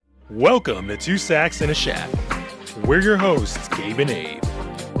Welcome to Two Sacks in a Shack. We're your hosts, Gabe and Abe.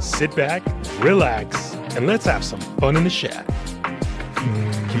 Sit back, relax, and let's have some fun in the shack.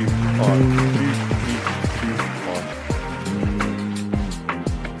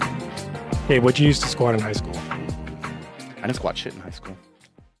 Hey, what'd you used to squat in high school? I didn't squat shit in high school.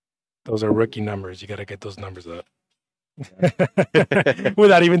 Those are rookie numbers. You got to get those numbers up.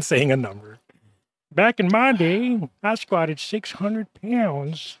 Without even saying a number. Back in my day, I squatted 600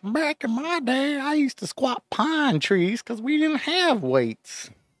 pounds. Back in my day, I used to squat pine trees because we didn't have weights.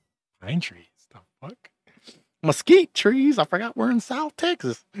 Pine trees? The fuck? Mesquite trees. I forgot we're in South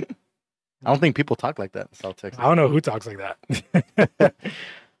Texas. I don't think people talk like that in South Texas. I don't know who talks like that.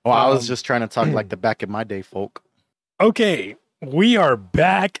 Well, I was just trying to talk like the back in my day folk. Okay, we are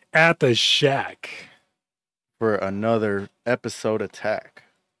back at the shack. For another episode attack.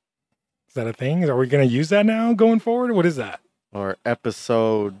 Is that a thing? Are we going to use that now going forward? What is that? Or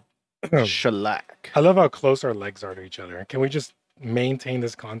episode shellac. I love how close our legs are to each other. Can we just maintain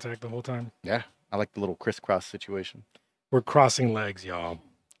this contact the whole time? Yeah, I like the little crisscross situation. We're crossing legs, y'all.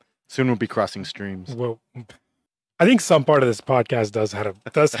 Soon we'll be crossing streams. Well, I think some part of this podcast does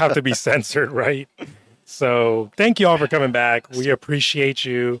have to be censored, right? So thank you all for coming back. We appreciate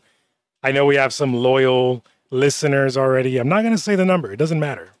you. I know we have some loyal listeners already. I'm not going to say the number. It doesn't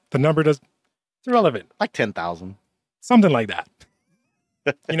matter. The number it's irrelevant. Like 10,000. Something like that.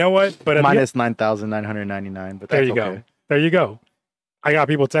 You know what? But minus 9,999. But there you okay. go. There you go. I got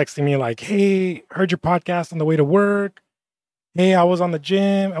people texting me like, "Hey, heard your podcast on the way to work. Hey, I was in the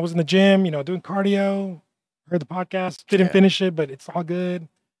gym, doing cardio. Heard the podcast. Didn't finish it, but it's all good."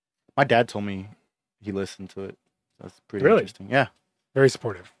 My dad told me he listened to it. That's pretty Really? interesting. Yeah. Very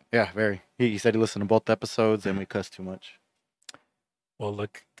supportive. Yeah, very. He said he listened to both episodes and we cussed too much. Well,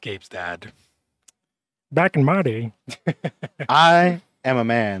 look, Gabe's dad. Back in my day. I am a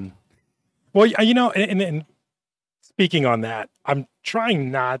man. Well, you know, and speaking on that, I'm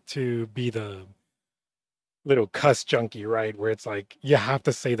trying not to be the little cuss junkie, right? Where it's like, you have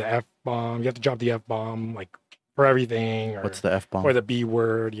to say the F-bomb. You have to drop the F-bomb, like, for everything. Or, what's the F-bomb? Or the B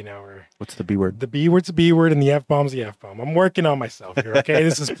word, or... What's the B word? The B word's the B word and the F-bomb's the F-bomb. I'm working on myself here, okay?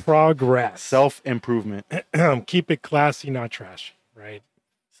 This is progress. Self-improvement. Keep it classy, not trashy, right?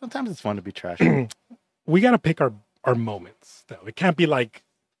 Sometimes it's fun to be trashy. We got to pick our moments, though. It can't be like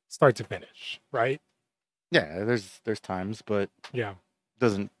start to finish, right? Yeah, there's times, but yeah,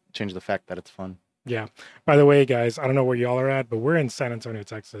 doesn't change the fact that it's fun. Yeah. By the way, guys, I don't know where y'all are at, but we're in San Antonio,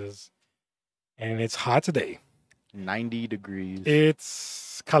 Texas, and it's hot today. 90 degrees.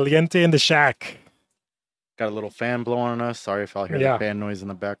 It's caliente in the shack. Got a little fan blowing on us. Sorry if y'all hear the fan noise in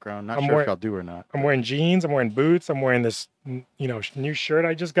the background. Not sure if y'all do or not. I'm wearing jeans. I'm wearing boots. I'm wearing this, new shirt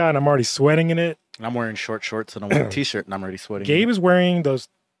I just got, and I'm already sweating in it. And I'm wearing short shorts and a white t-shirt, and I'm already sweating. Gabe is wearing those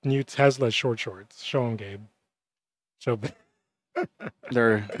new Tesla short shorts. Show them, Gabe. Show them.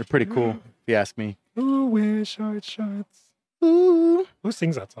 They're pretty cool, if you ask me. Ooh, wear short shorts. Ooh. Who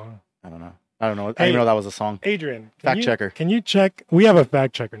sings that song? I don't know. I didn't Hey, know that was a song. Adrian. Fact checker. Can you check? We have a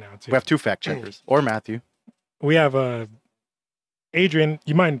fact checker now, too. We have two fact checkers. Or Matthew. We have Adrian,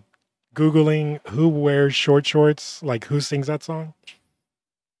 you mind Googling who wears short shorts? Like, who sings that song?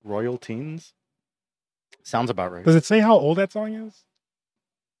 Royal Teens? Sounds about right. Does it say how old that song is?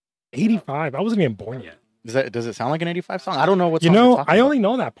 85. I wasn't even born yet. Does it sound like an 85 song? I don't know what song you're talking about. Only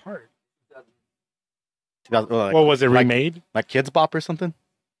know that part. Was it remade? Like Kids Bop or something?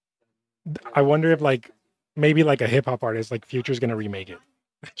 I wonder if maybe a hip hop artist like Future's gonna remake it.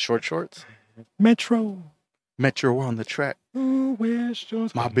 Short shorts? Metro on the track. Who wears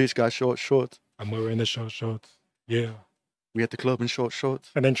shorts? My bitch got short shorts. I'm wearing the short shorts. Yeah. We at the club in short shorts.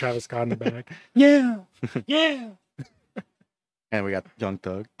 And then Travis Scott in the back. Yeah. Yeah. And we got Young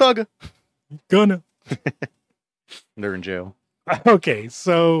Thug. Thugger. Gonna. They're in jail. Okay,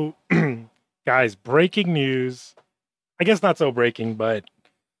 so guys, breaking news. I guess not so breaking, but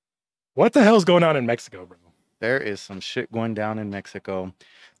what the hell's going on in Mexico, bro? There is some shit going down in Mexico.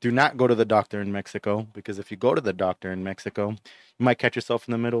 Do not go to the doctor in Mexico, because if you go to the doctor in Mexico, you might catch yourself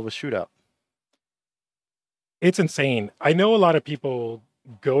in the middle of a shootout. It's insane. I know a lot of people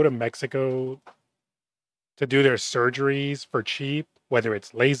go to Mexico to do their surgeries for cheap, whether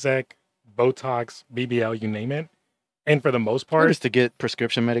it's LASIK, Botox, BBL, you name it. And for the most part, just to get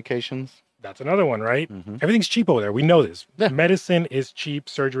prescription medications. That's another one, right? Mm-hmm. Everything's cheap over there. We know this. Yeah. Medicine is cheap.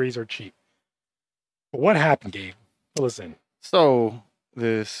 Surgeries are cheap. But what happened, Gabe? Listen. So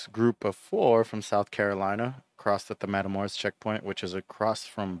this group of 4 from South Carolina crossed at the Matamoros checkpoint, which is across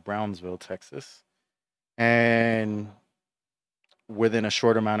from Brownsville, Texas. And within a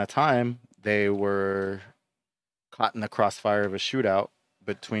short amount of time, they were caught in the crossfire of a shootout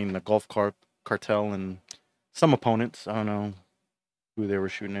between the Cartel and some opponents. I don't know who they were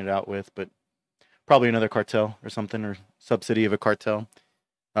shooting it out with, but probably another cartel or something, or subsidy of a cartel.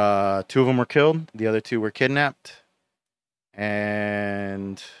 Two of them were killed. The other two were kidnapped.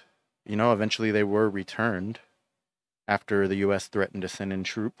 And, eventually they were returned after the U.S. threatened to send in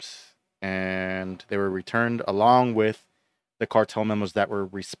troops. And they were returned along with the cartel members that were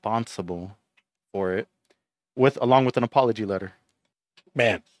responsible for it, along with an apology letter.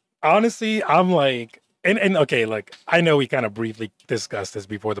 Man, honestly, I'm like, and okay, like I know we kind of briefly discussed this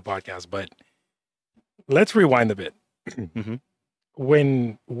before the podcast, but let's rewind a bit. Mm-hmm.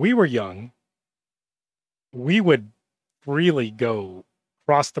 When we were young, we would freely go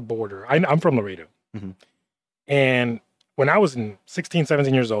cross the border. I'm from Laredo. Mm-hmm. And when I was 16,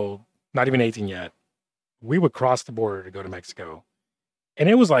 17 years old, not even 18 yet, we would cross the border to go to Mexico. And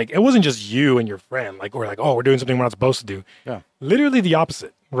it was like, it wasn't just you and your friend, like, or like, oh, we're doing something we're not supposed to do. Yeah. Literally the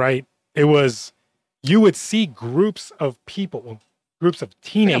opposite, right? It was, you would see groups of people, groups of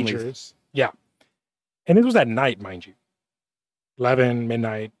teenagers. Families. Yeah. And it was at night, mind you. 11,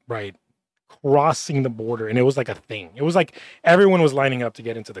 midnight, right? Crossing the border. And it was like a thing. It was like everyone was lining up to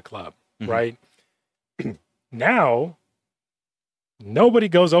get into the club, Mm-hmm. right? Now, nobody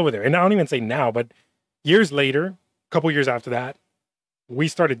goes over there. And I don't even say now, but years later, a couple years after that, we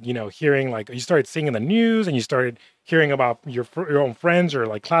started, hearing, like, you started seeing in the news and you started hearing about your own friends or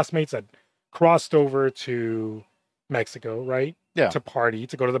like classmates that crossed over to Mexico, right? Yeah. To party,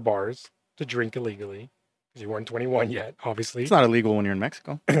 to go to the bars, to drink illegally because you weren't 21 yet, obviously. It's not illegal when you're in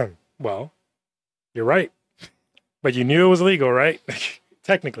Mexico. Well, you're right. But you knew it was legal, right?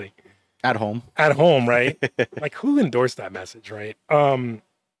 Technically. At home. At home, right? Like, who endorsed that message, right?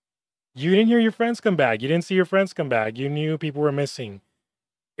 You didn't hear your friends come back. You didn't see your friends come back. You knew people were missing.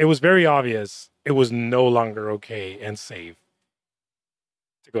 It was very obvious it was no longer okay and safe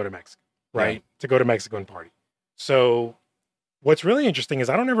to go to Mexico, right? Yeah. To go to Mexico and party. So what's really interesting is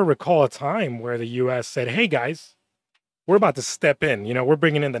I don't ever recall a time where the U.S. said, hey, guys, we're about to step in. We're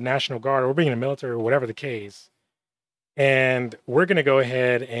bringing in the National Guard, or we're bringing the military, or whatever the case. And we're going to go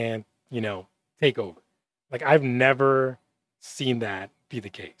ahead and, take over. Like, I've never seen that be the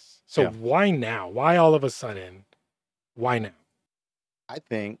case. So Why now? Why all of a sudden? Why now? I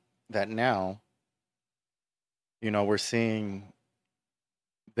think that now, we're seeing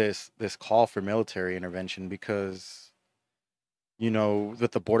this call for military intervention because,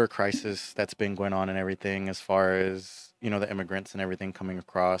 with the border crisis that's been going on and everything, as far as, the immigrants and everything coming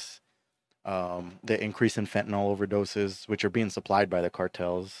across, the increase in fentanyl overdoses, which are being supplied by the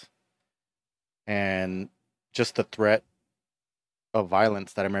cartels, and just the threat of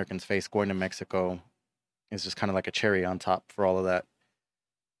violence that Americans face going to Mexico is just kind of like a cherry on top for all of that.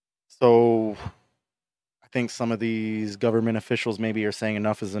 So I think some of these government officials maybe are saying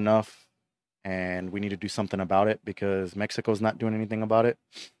enough is enough and we need to do something about it because Mexico's not doing anything about it.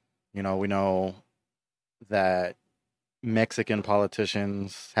 We know that Mexican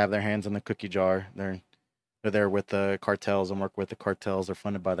politicians have their hands in the cookie jar. They're there with the cartels and work with the cartels. They're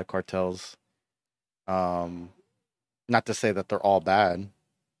funded by the cartels. Not to say that they're all bad,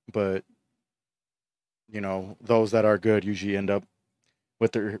 but those that are good usually end up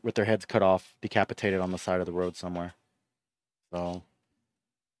with their heads cut off, decapitated on the side of the road somewhere. So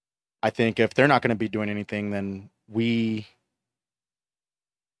I think if they're not going to be doing anything, then the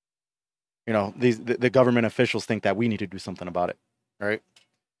government officials think that we need to do something about it, right?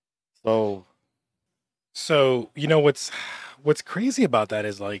 So what's crazy about that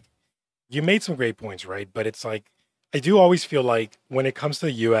is, like, you made some great points, right? But it's like, I do always feel like when it comes to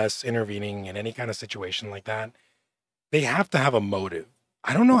the U.S. intervening in any kind of situation like that, they have to have a motive.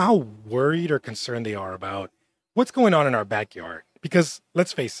 I don't know how worried or concerned they are about what's going on in our backyard. Because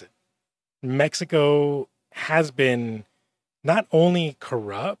let's face it, Mexico has been not only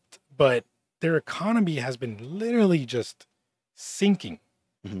corrupt, but their economy has been literally just sinking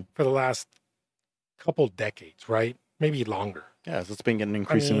for the last couple decades, right? Maybe longer. Yeah, so it's been getting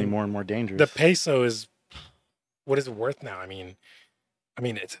increasingly more and more dangerous. The peso is, what is it worth now? I mean,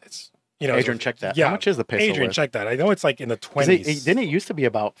 it's Adrian, check that. Yeah, how much is the peso Adrian, worth? check that. I know it's like in the 20s. Didn't it used to be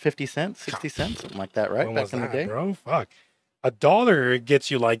about 50 cents, 60 cents, something like that, right? When Back was in that, the day, bro? Fuck. $1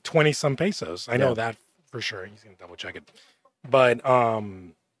 gets you like 20 some pesos. I know that for sure. He's gonna double check it. But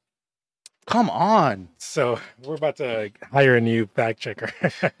come on. So we're about to hire a new fact checker.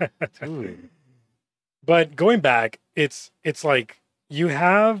 Dude. But going back, it's like you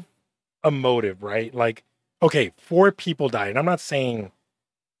have a motive, right? Like, okay, 4 people died. And I'm not saying,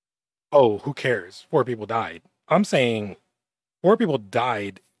 oh, who cares? 4 people died. I'm saying 4 people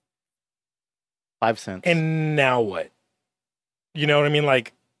died. 5 cents. And now what? You know what I mean?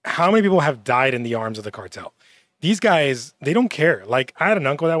 Like, how many people have died in the arms of the cartel? These guys, they don't care. Like, I had an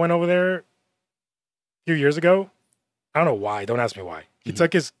uncle that went over there a few years ago. I don't know why. Don't ask me why. He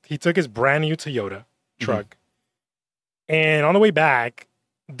took his brand new Toyota truck, and on the way back,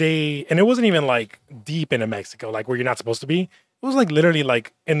 and it wasn't even like deep into Mexico, like where you're not supposed to be. It was like literally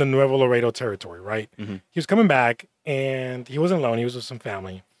like in the Nuevo Laredo territory, right? Mm-hmm. He was coming back, and he wasn't alone. He was with some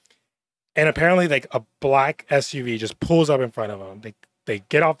family, and apparently, like a black SUV just pulls up in front of him. They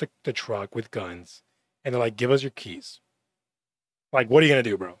get off the truck with guns, and they're like, "Give us your keys." Like, what are you gonna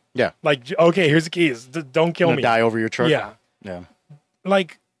do, bro? Yeah. Like, okay, here's the keys. Don't kill me. Die over your truck. Yeah. Yeah.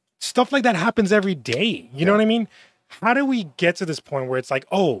 Like, stuff like that happens every day. You know what I mean? How do we get to this point where it's like,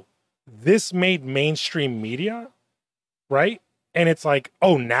 oh, this made mainstream media, right? And it's like,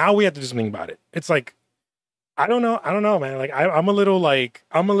 oh, now we have to do something about it. It's like, I don't know, man. Like, I'm a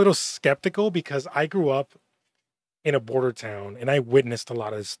little skeptical because I grew up in a border town and I witnessed a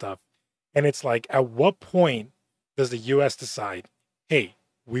lot of this stuff. And it's like, at what point does the US decide, hey,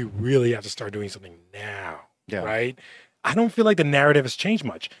 we really have to start doing something now, right? I don't feel like the narrative has changed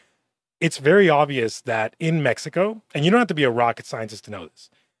much. It's very obvious that in Mexico, and you don't have to be a rocket scientist to know this,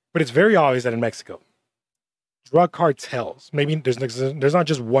 but it's very obvious that in Mexico, drug cartels, maybe there's not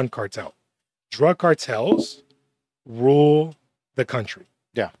just one cartel, drug cartels rule the country.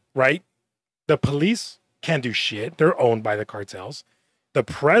 Yeah. Right? The police can't do shit. They're owned by the cartels. The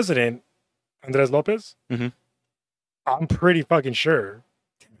president, Andres Lopez, I'm pretty fucking sure,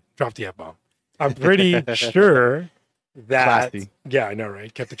 drop the F-bomb. I'm pretty sure that, Classy. Yeah, I know,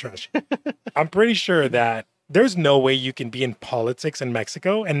 right? Kept the trash. I'm pretty sure that there's no way you can be in politics in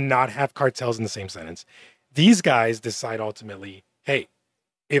Mexico and not have cartels in the same sentence. These guys decide ultimately, hey,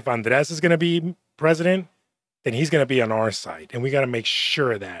 if Andres is going to be president, then he's going to be on our side. And we got to make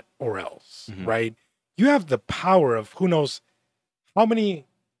sure of that or else, right? You have the power of who knows how many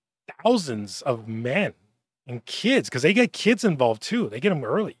thousands of men and kids, because they get kids involved too. They get them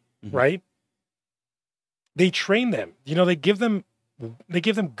early, right? They train them, they give them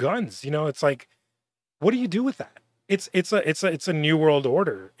guns. It's like, what do you do with that? It's a new world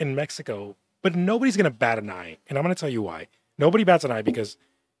order in Mexico, but nobody's gonna bat an eye. And I'm gonna tell you why. Nobody bats an eye because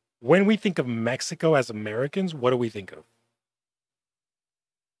when we think of Mexico as Americans, what do we think of?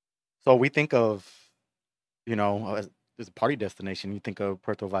 So we think of, as a party destination, you think of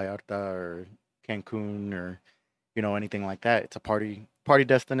Puerto Vallarta or Cancun or, anything like that. It's a party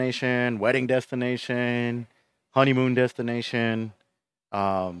destination, wedding destination, honeymoon destination.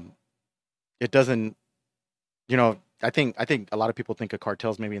 It doesn't, I think a lot of people think of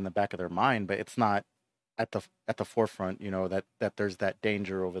cartels maybe in the back of their mind, but it's not at the forefront, that there's that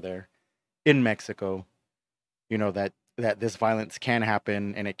danger over there in Mexico, that this violence can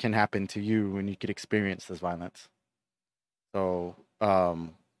happen and it can happen to you and you could experience this violence. So,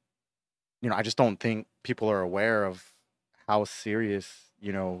 I just don't think people are aware of how serious,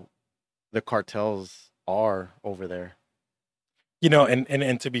 the cartels are over there.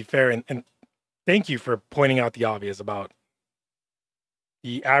 And to be fair, and thank you for pointing out the obvious about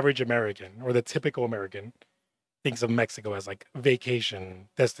the average American or the typical American thinks of Mexico as like vacation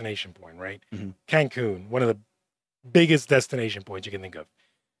destination point, right? Cancun, one of the biggest destination points you can think of.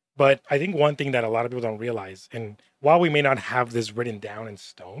 But I think one thing that a lot of people don't realize, and while we may not have this written down in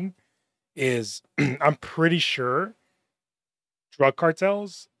stone, is I'm pretty sure drug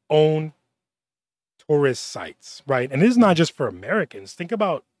cartels own tourist sites, right? And this is not just for Americans. Think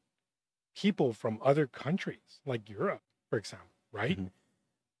about people from other countries, like Europe, for example, right?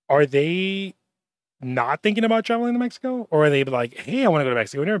 Are they not thinking about traveling to Mexico? Or are they like, hey, I want to go to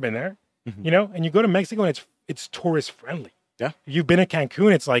Mexico. I've never been there, And you go to Mexico and it's tourist friendly. Yeah. You've been to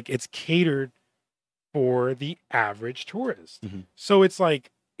Cancun, it's like it's catered for the average tourist. So it's like,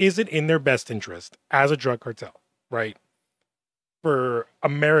 is it in their best interest as a drug cartel, right? For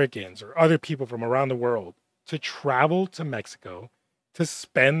Americans or other people from around the world to travel to Mexico to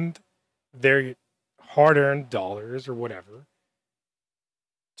spend their hard-earned dollars or whatever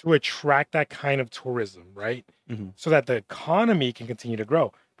to attract that kind of tourism, right? So that the economy can continue to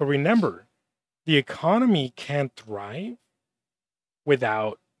grow. But remember, the economy can't thrive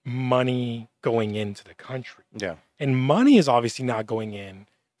without money going into the country. Yeah. And money is obviously not going in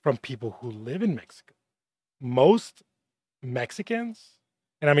from people who live in Mexico. Most Mexicans,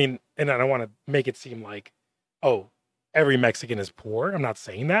 and I don't want to make it seem like, oh, every Mexican is poor. I'm not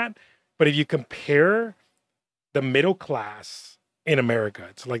saying that. But if you compare the middle class in America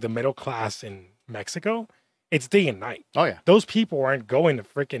to like the middle class in Mexico, it's day and night. Oh, yeah. Those people aren't going to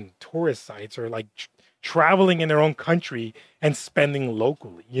freaking tourist sites or like traveling in their own country and spending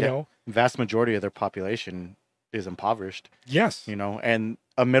locally, you know? Vast majority of their population is impoverished. Yes. You know, and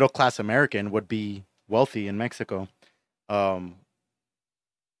a middle class American would be wealthy in Mexico. Um,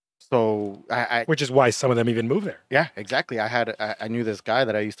 so I Which is why some of them even move there. yeah, exactly. I knew this guy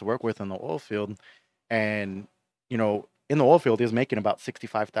that I used to work with in the oil field, and you know, in the oil field, he was making about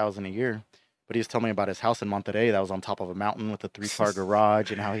 65,000 a year. But he was telling me about his house in Monterrey that was on top of a mountain with a 3-car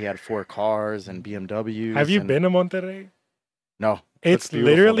garage, and how he had 4 cars and Have BMWs. you And been to Monterrey? no, looks It's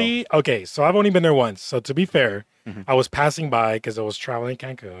beautiful though. literally okay. So I've only been there once. So to be fair, Mhm. I was passing by because I was traveling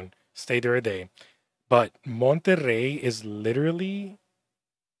Cancun, stayed there a day. But Monterrey is literally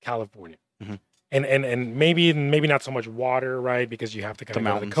California. Mhm. And maybe not so much water, right? Because you have to kind The of go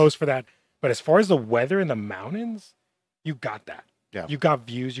to the mountains. coast for that. But as far as the weather in the mountains, you got that. Yeah. You got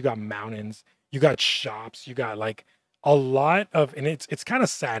views, you got mountains, you got shops, you got like a lot of, and it's kind of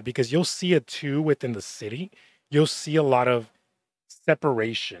sad because you'll see it too within the city. You'll see a lot of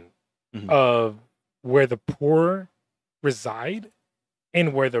separation Mhm. of where the poor reside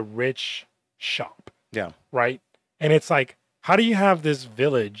and where the rich shop. Yeah. Right. And it's like, how do you have this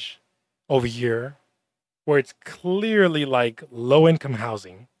village over here where it's clearly like low income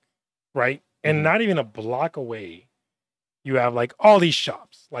housing, right? And Mhm. not even a block away, you have like all these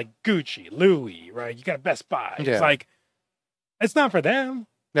shops like Gucci, Louis, right? You got Best Buy. Yeah. It's like, it's not for them.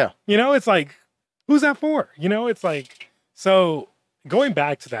 Yeah. You know, it's like, who's that for? You know, it's like, so going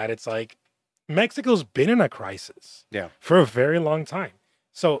back to that, it's like Mexico's been in a crisis Yeah. for a very long time.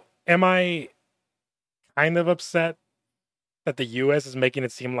 So am I kind of upset that the US is making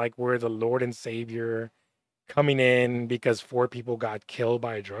it seem like we're the Lord and Savior coming in because 4 people got killed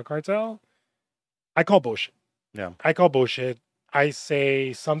by a drug cartel? I call bullshit. Yeah. I call bullshit. I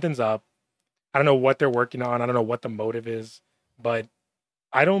say something's up. I don't know what they're working on. I don't know what the motive is, but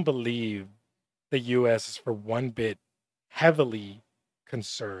I don't believe the US is for one bit heavily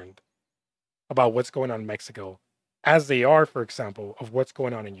concerned about what's going on in Mexico, as they are, for example, of what's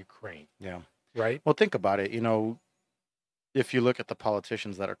going on in Ukraine. Yeah. Right? Well, think about it. You know, if you look at the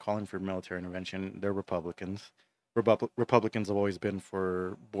politicians that are calling for military intervention, they're Republicans. Republicans have always been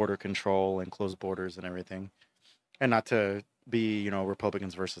for border control and closed borders and everything. And not to be, you know,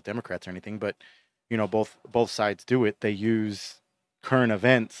 Republicans versus Democrats or anything, but you know, both sides do it. They use current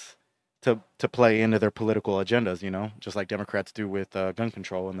events to play into their political agendas. You know, just like Democrats do with gun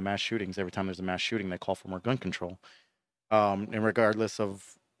control and the mass shootings. Every time there's a mass shooting, they call for more gun control. And regardless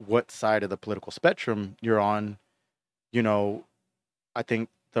of what side of the political spectrum you're on, you know, I think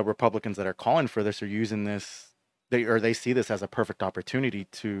the Republicans that are calling for this are using this, they see this as a perfect opportunity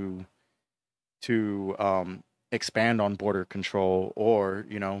to expand on border control, or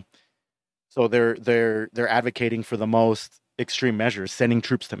you know, so they're advocating for the most extreme measures, sending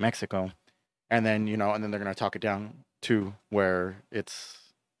troops to Mexico, and then you know, and then they're going to talk it down to where it's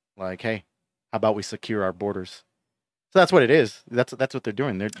like, hey, how about we secure our borders? So that's what it is. That's what they're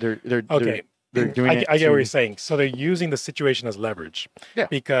doing. Okay. They're doing it. I get what you're saying. So they're using the situation as leverage. Yeah.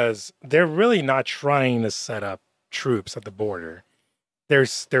 Because they're really not trying to set up troops at the border. They're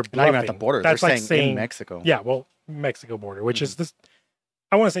bluffing. Not even at the border. That's they're like saying in Mexico. Yeah, well, Mexico border, which is this.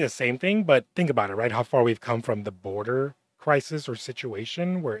 I want to say the same thing, but think about it, right? How far we've come from the border crisis or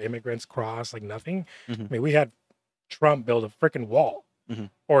situation where immigrants cross like nothing. Mhm. I mean, we had Trump build a freaking wall, Mhm.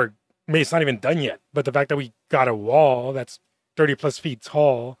 or I mean, it's not even done yet. But the fact that we got a wall that's 30 plus feet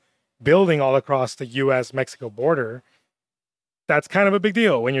tall, building all across the U.S. Mexico border, that's kind of a big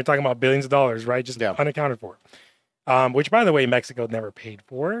deal when you're talking about billions of dollars, right? Just unaccounted for. Which, by the way, Mexico never paid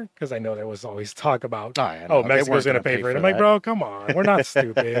for, because I know there was always talk about, Mexico's going to pay for it. I'm like, bro, come on. We're not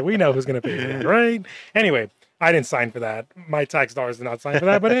stupid. We know who's going to pay for that, right? Anyway, I didn't sign for that. My tax dollars did not sign for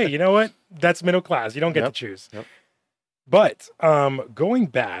that. But hey, you know what? That's middle class. You don't get to choose. Yep. But going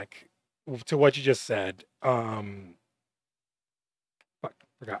back to what you just said,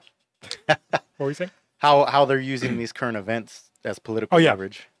 forgot. What were you saying? How they're using these current events as political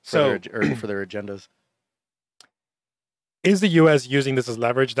leverage for their agendas. Is the U.S. using this as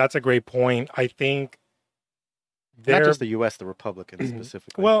leverage? That's a great point. I think not just the U.S., the Republicans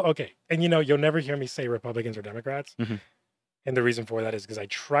specifically. Well, okay. And, you know, you'll never hear me say Republicans or Democrats. And the reason for that is because I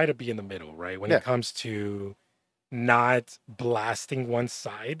try to be in the middle, right? When it comes to not blasting one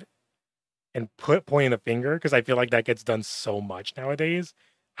side and pointing the finger, because I feel like that gets done so much nowadays.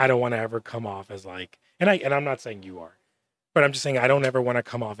 I don't want to ever come off as like, and I'm not saying you are, but I'm just saying I don't ever want to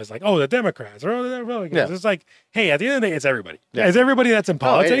come off as like, oh, the Democrats or the Republicans. Yeah. It's like, hey, at the end of the day, it's everybody. Yeah. It's everybody that's in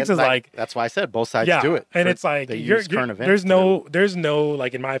politics. Is like that's why I said both sides do it. And it's like current events. There's no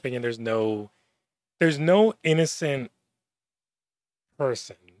like, in my opinion, there's no innocent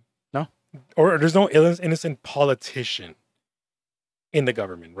person. No. Or there's no innocent politician in the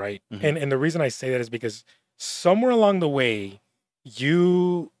government, right? And the reason I say that is because somewhere along the way,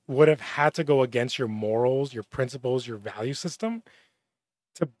 you would have had to go against your morals, your principles, your value system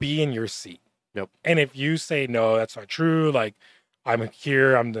to be in your seat. Yep. And if you say, no, that's not true, like, I'm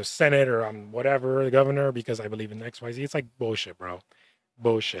here, I'm the Senate or I'm whatever, the governor, because I believe in XYZ, it's like bullshit, bro.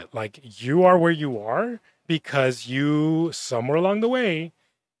 Bullshit. Like, you are where you are because you, somewhere along the way,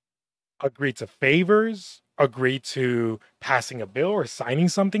 agreed to favors, agreed to passing a bill or signing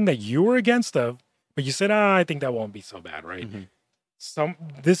something that you were against of, but you said, I think that won't be so bad, right?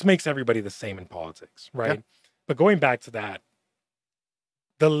 This makes everybody the same in politics, right? Yeah. But going back to that,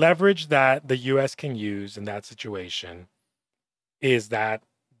 the leverage that the US can use in that situation is that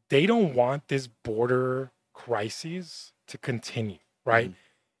they don't want this border crises to continue, right?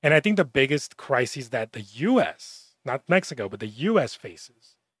 And I think the biggest crisis that the US, not Mexico, but the US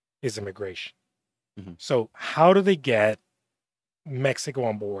faces is immigration. So how do they get Mexico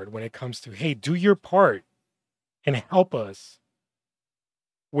on board when it comes to, hey, do your part and help us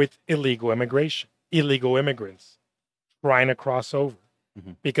with illegal immigration, illegal immigrants trying to cross over,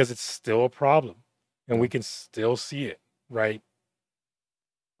 because it's still a problem and we can still see it, right?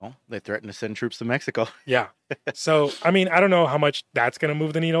 Well, they threatened to send troops to Mexico. Yeah. So, I mean, I don't know how much that's going to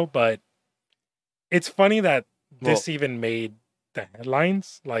move the needle, but it's funny that this even made the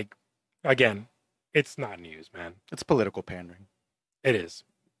headlines. Like, again, it's not news, man. It's political pandering. It is.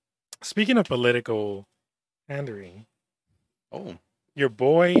 Speaking of political pandering, your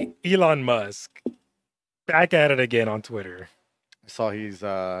boy Elon Musk back at it again on Twitter. I saw he's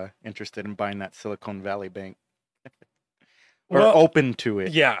interested in buying that Silicon Valley bank. Or open to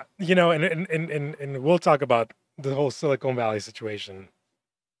it. Yeah, you know, and we'll talk about the whole Silicon Valley situation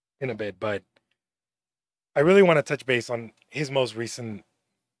in a bit, but I really want to touch base on his most recent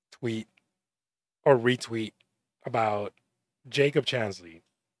tweet or retweet about Jacob Chansley,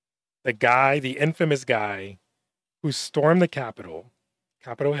 the guy, the infamous guy who stormed the Capitol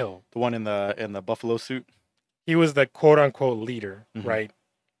Hill. The one in the buffalo suit? He was the quote unquote leader, right?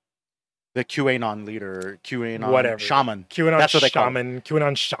 The QAnon leader, QAnon whatever. Shaman. QAnon That's what Shaman.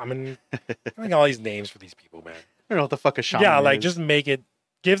 QAnon Shaman. I think all these names for these people, man. I don't know what the fuck a shaman is. Yeah, like just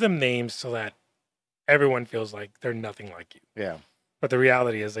give them names so that everyone feels like they're nothing like you. Yeah. But the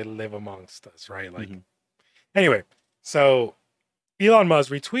reality is they live amongst us, right? Like, anyway, so Elon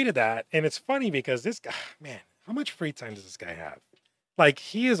Musk retweeted that. And it's funny because this guy, man, how much free time does this guy have? Like,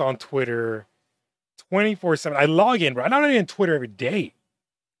 he is on Twitter 24/7. I log in, bro. I'm not even on Twitter every day.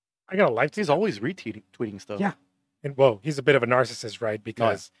 I got a life. He's always retweeting stuff. Yeah. And he's a bit of a narcissist, right?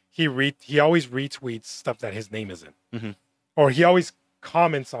 Because he always retweets stuff that his name isn't. Or he always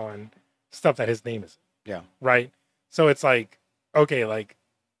comments on stuff that his name isn't. Yeah. Right? So it's like, okay, like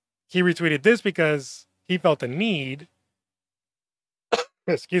he retweeted this because he felt the need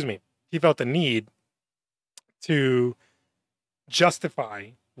excuse me. He felt the need to justify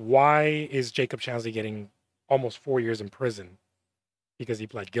why is Jacob Chansley getting almost 4 years in prison because he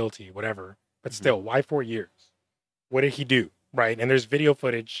pled guilty, whatever. But still, why 4 years? What did he do? Right? And there's video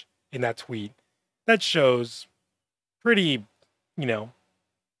footage in that tweet that shows pretty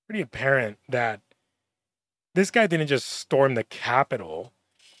apparent that this guy didn't just storm the Capitol.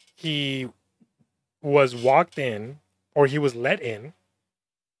 He was walked in, or he was let in.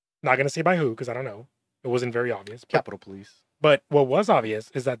 Not going to say by who, because I don't know. It wasn't very obvious. Capitol Police. But what was obvious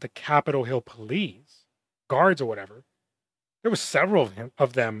is that the Capitol Hill police, guards or whatever, there were several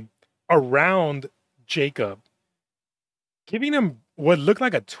of them around Jacob, giving him what looked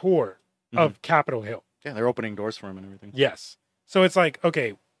like a tour of Capitol Hill. Yeah, they're opening doors for him and everything. Yes. So it's like,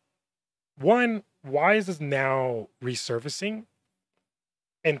 okay, one, why is this now resurfacing?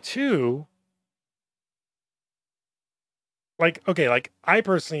 And two, like, okay, like I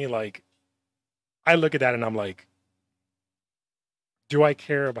personally, like, I look at that and I'm like, do I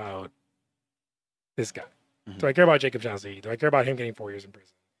care about this guy? Do I care about Jacob Chansley? Do I care about him getting 4 years in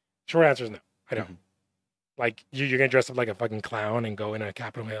prison? Short answer is no. I don't. Like, you're going to dress up like a fucking clown and go in a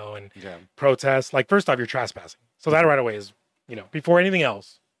Capitol Hill and protest. Like, first off, you're trespassing. So that right away is, before anything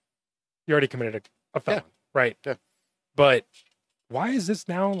else, you already committed a felon, right? Yeah. But why is this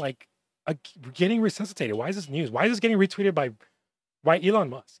now, like, getting resuscitated? Why is this news? Why is this getting retweeted by Elon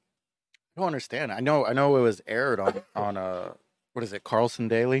Musk? I don't understand. I know it was aired on what is it, Carlson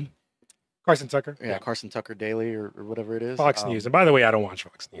Daily? Carson Tucker? Yeah, Carson Tucker Daily or whatever it is. Fox News. And by the way, I don't watch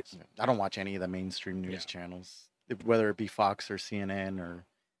Fox News. I don't watch any of the mainstream news channels, whether it be Fox or CNN or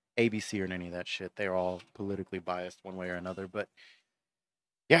ABC or any of that shit. They're all politically biased one way or another. But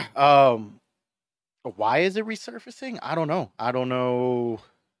yeah, why is it resurfacing? I don't know. I don't know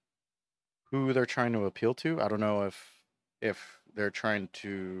who they're trying to appeal to. I don't know if they're trying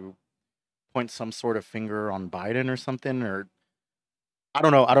to point some sort of finger on Biden or something, or I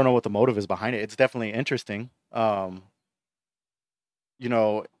don't know. I don't know what the motive is behind it. It's definitely interesting. You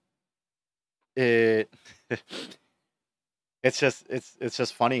know, it it's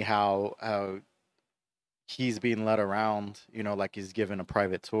just funny how he's being led around, like he's given a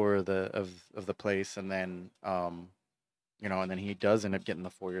private tour of the place, and then and then he does end up getting the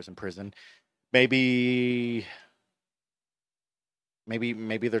 4 years in prison. Maybe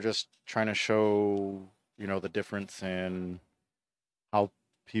they're just trying to show, the difference in how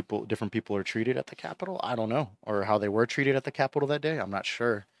different people are treated at the Capitol. I don't know, or how they were treated at the Capitol that day. I'm not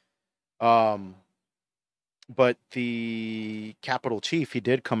sure. But the Capitol chief, he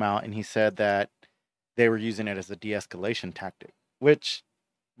did come out and he said that they were using it as a de-escalation tactic, which,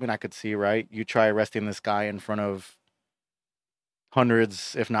 when I could see, right, you try arresting this guy in front of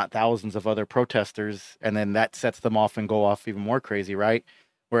hundreds, if not thousands, of other protesters, and then that sets them off and go off even more crazy, right?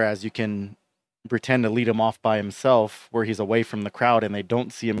 Whereas you can pretend to lead him off by himself where he's away from the crowd and they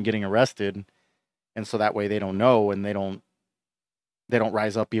don't see him getting arrested, and so that way they don't know, and they don't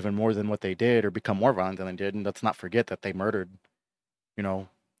rise up even more than what they did or become more violent than they did. And let's not forget that they murdered,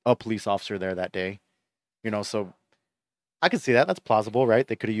 a police officer there that day. So I could see that. That's plausible, right?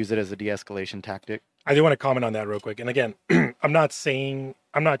 They could have used it as a de-escalation tactic. I do want to comment on that real quick. And again, I'm not trying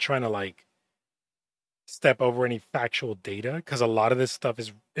to like step over any factual data, because a lot of this stuff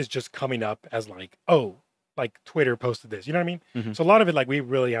is just coming up as like, oh, like Twitter posted this. You know what I mean? Mm-hmm. So a lot of it, like, we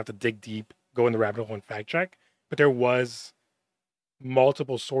really have to dig deep, go in the rabbit hole and fact check. But there was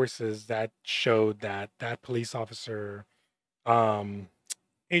multiple sources that showed that police officer,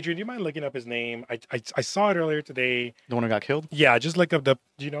 Adrian, do you mind looking up his name? I saw it earlier today. The one who got killed? Yeah, just look up do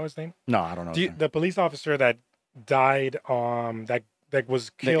you know his name? No, I don't know. The police officer that died, that was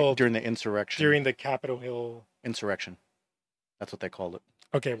killed during the insurrection. During the Capitol Hill insurrection. That's what they called it.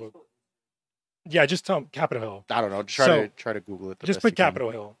 Okay, well, yeah, just tell him Capitol Hill. I don't know. Try to Google it. Just put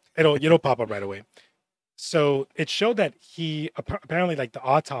Capitol Hill. It'll pop up right away. So it showed that he apparently, like, the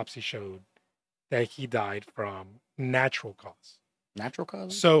autopsy showed that he died from natural cause. Natural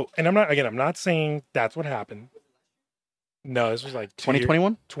cause? So, and I'm not saying that's what happened. No, this was like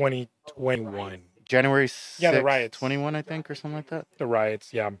 2021? 2021. January 6th, yeah, the riots. 21, I think, or something like that. The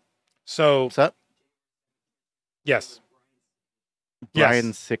riots, yeah. So, what's that? Yes.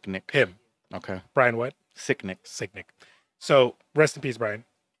 Brian Sicknick. Him. Okay. Brian what? Sicknick. So, rest in peace, Brian.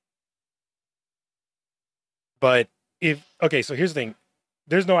 But so here's the thing.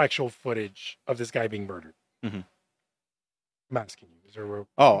 There's no actual footage of this guy being murdered. Mm-hmm. I'm asking you. Is there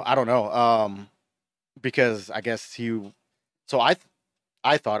I don't know. Because I guess so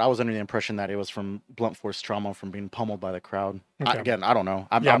I thought, I was under the impression that it was from blunt force trauma from being pummeled by the crowd. Okay. Again, I don't know.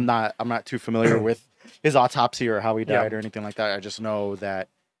 I'm not too familiar with his autopsy or how he died or anything like that. I just know that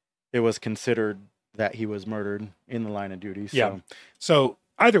it was considered that he was murdered in the line of duty. So. Yeah. So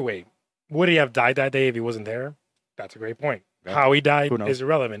either way, would he have died that day if he wasn't there? That's a great point. Yeah. How he died is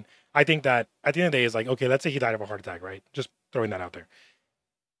irrelevant. I think that at the end of the day is like, okay, let's say he died of a heart attack, right? Just throwing that out there.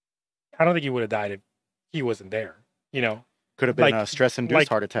 I don't think he would have died if he wasn't there. Could have been a stress-induced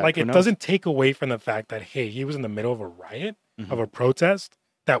heart attack. Like, it doesn't take away from the fact that, hey, he was in the middle of a riot, of a protest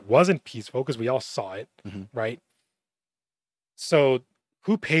that wasn't peaceful, because we all saw it, right? So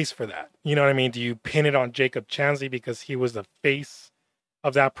who pays for that? You know what I mean? Do you pin it on Jacob Chansley because he was the face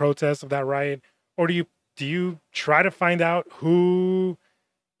of that protest, of that riot? Or do you try to find out who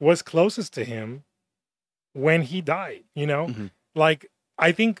was closest to him when he died? Like,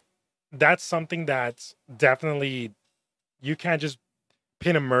 I think that's something that's definitely, you can't just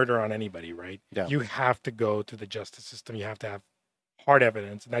pin a murder on anybody, right? Yeah. You have to go to the justice system. You have to have hard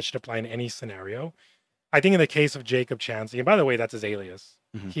evidence, and that should apply in any scenario. I think in the case of Jacob Chansley, and by the way, that's his alias.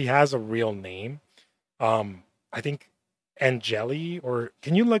 He has a real name. I think Angeli, or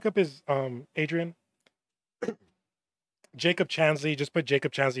can you look up his, Adrian? Jacob Chansley, just put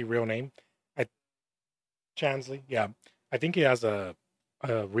Jacob Chansley real name. Chansley, yeah. I think he has a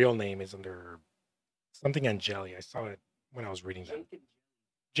real name is under something Angeli. I saw it when I was reading that.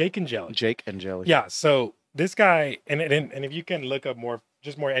 Jake Angeli. Yeah, so this guy, and if you can look up more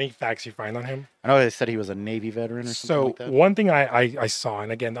any facts you find on him. I know they said he was a Navy veteran or something like that. So one thing I saw,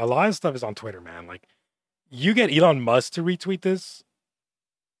 and again, a lot of stuff is on Twitter, man. Like, you get Elon Musk to retweet this,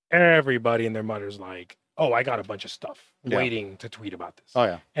 everybody and their mother's like, oh, I got a bunch of stuff waiting to tweet about this. Oh,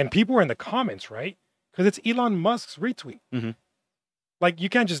 yeah. And people were in the comments, right? Because it's Elon Musk's retweet. Mm-hmm. Like, you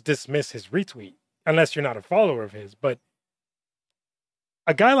can't just dismiss his retweet unless you're not a follower of his. But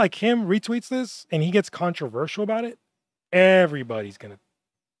a guy like him retweets this and he gets controversial about it, everybody's going to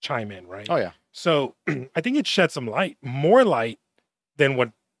chime in, right? Oh, yeah. So I think it shed some light, more light than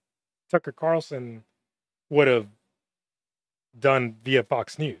what Tucker Carlson would have done via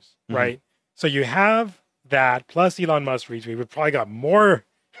Fox News, right? So you have that plus Elon Musk retweet. We probably got more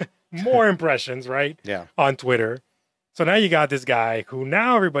impressions, right? Yeah. On Twitter. So now you got this guy who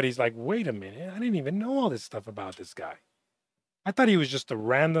now everybody's like, wait a minute, I didn't even know all this stuff about this guy. I thought he was just a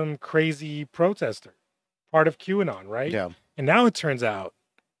random crazy protester, part of QAnon, right? Yeah. And now it turns out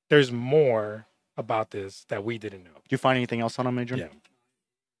there's more about this that we didn't know. Did you find anything else on him, Adrian? Yeah.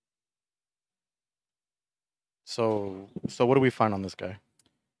 So what do we find on this guy?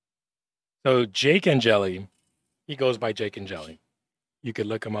 So Jake and Jelly, he goes by Jake and Jelly. You could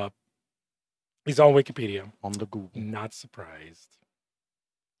look him up. He's on Wikipedia. On the Google. Not surprised.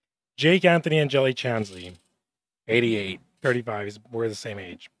 Jake Anthony and Jelly Chansley, 88, 35. We're the same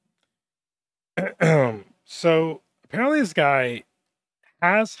age. So apparently this guy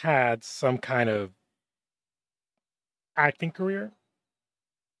has had some kind of acting career.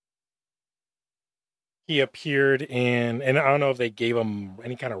 He appeared in, and I don't know if they gave him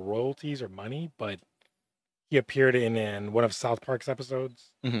any kind of royalties or money, but he appeared in one of South Park's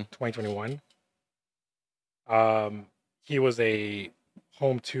episodes, 2021. He was a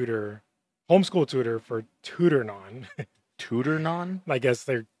homeschool tutor for TutorNon. TutorNon? I guess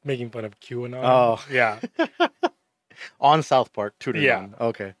they're making fun of QAnon. Oh. Yeah. On South Park, TutorNon. Yeah.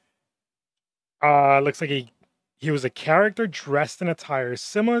 Okay. Looks like he was a character dressed in attire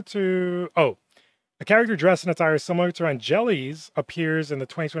similar to a character dressed in attire similar to Angeli's appears in the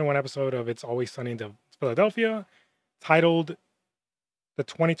 2021 episode of It's Always Sunny in Philadelphia, titled The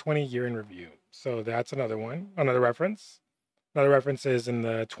 2020 Year in Review. So that's another one, another reference. Another reference is in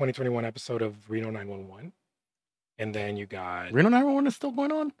the 2021 episode of Reno 911. And then you got... Reno 911 is still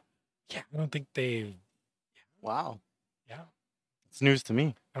going on? Yeah, I don't think they... Wow. Yeah. It's news to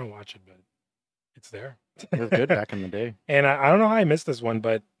me. I don't watch it, but it's there. It was good back in the day. And I don't know how I missed this one,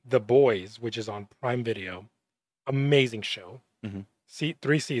 but The Boys, which is on Prime Video, amazing show.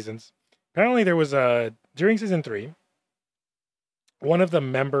 3 seasons. Apparently there was during season 3, one of the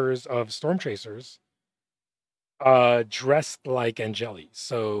members of Storm Chasers dressed like Angeli.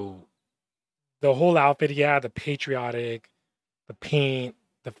 So the whole outfit he had, the patriotic, the paint,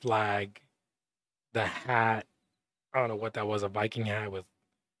 the flag, the hat. I don't know what that was, a Viking hat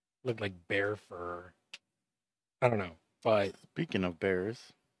looked like bear fur. I don't know. But speaking of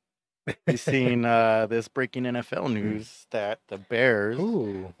bears, you've seen this breaking NFL news that the Bears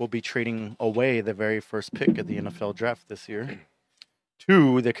will be trading away the very first pick of the NFL draft this year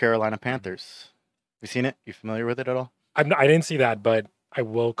to the Carolina Panthers. You seen it? You familiar with it at all? I didn't see that, but I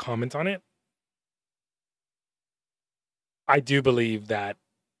will comment on it. I do believe that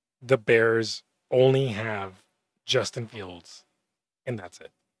the Bears only have Justin Fields, and that's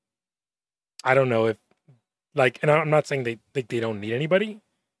it. I don't know if, and I'm not saying they don't need anybody.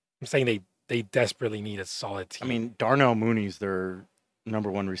 I'm saying they desperately need a solid team. I mean, Darnell Mooney's their number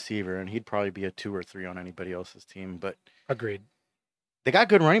 1 receiver, and he'd probably be a 2 or 3 on anybody else's team. But agreed. They got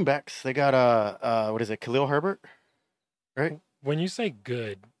good running backs. They got what is it, Khalil Herbert, right? When you say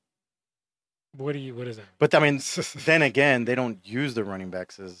good, what is that? But I mean, then again, they don't use the running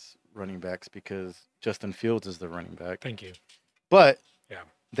backs as running backs because Justin Fields is the running back. Thank you. But yeah,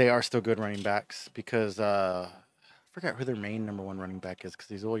 they are still good running backs because I forgot who their main number 1 running back is because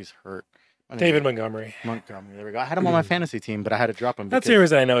he's always hurt. David Montgomery. There we go. I had him on my fantasy team, but I had to drop him. That's the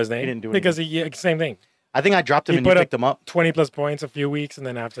reason I know his name. He didn't do because anything. Same thing. I think I dropped him and you picked him up. 20 plus points a few weeks, and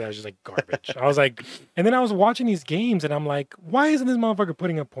then after that, I was just like garbage. I was like, and then I was watching these games, and I'm like, why isn't this motherfucker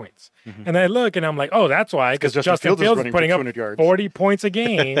putting up points? And I look, and I'm like, oh, that's why, because Justin Fields is putting up yards. 40 points a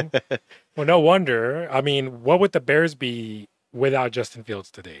game. Well, no wonder. I mean, what would the Bears be without Justin Fields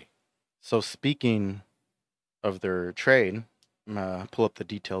today? So speaking of their trade, pull up the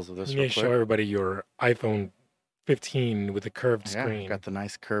details of this. You need to show everybody your iPhone 15 with a curved screen. Got the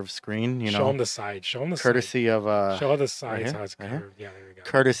nice curved screen. You know, show them the side. Show them the courtesy side. of show the sides right how it's curved. Right yeah, there we go.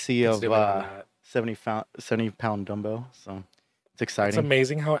 Courtesy of 70-pound dumbbell. So it's exciting. It's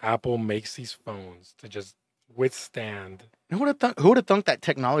amazing how Apple makes these phones to just withstand. Who would have thunk that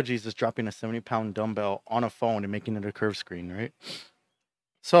technology is just dropping a 70-pound dumbbell on a phone and making it a curved screen, right?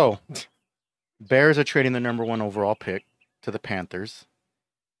 So, Bears are trading the number 1 overall pick to the Panthers.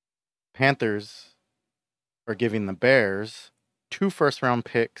 Panthers are giving the Bears 2 first-round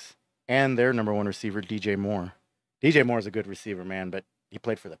picks and their number 1 receiver, DJ Moore. DJ Moore is a good receiver, man, but he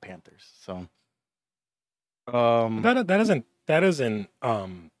played for the Panthers, so. That isn't.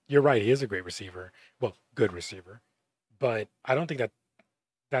 You're right. He is a great receiver. Well, good receiver, but I don't think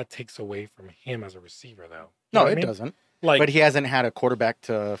that takes away from him as a receiver, though. No, it doesn't. But he hasn't had a quarterback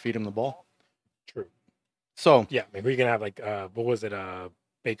to feed him the ball. True. So yeah, maybe we can have what was it?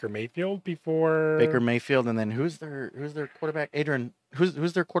 Baker Mayfield before Baker Mayfield, and then who's their quarterback? Adrian,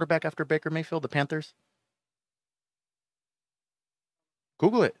 who's their quarterback after Baker Mayfield? The Panthers.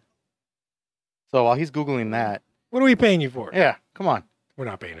 Google it. So while he's googling that, What are we paying you for? yeah, come on, We're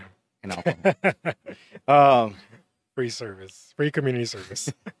not paying you know, him. Free service, free community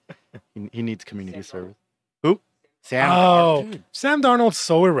service. he needs community service. Who? Sam. Oh, Dude. Sam Darnold's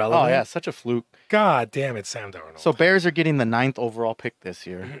so irrelevant. Oh yeah, such a fluke. God damn it, Sam Darnold. So Bears are getting the 9th overall pick this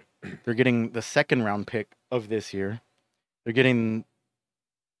year. They're getting the 2nd round pick of this year. They're getting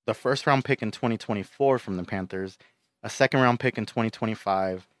the 1st round pick in 2024 from the Panthers, a 2nd round pick in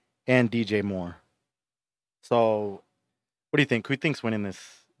 2025, and DJ Moore. So, what do you think? Who thinks winning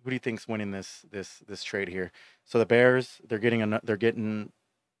this? Who do you think's winning this trade here? So the Bears, they're getting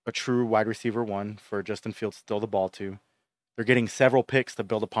a true wide receiver 1 for Justin Fields to throw the ball to. They're getting several picks to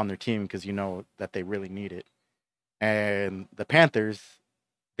build upon their team because you know that they really need it. And the Panthers,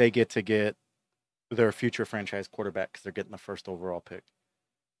 they get to get their future franchise quarterback because they're getting the 1st overall pick.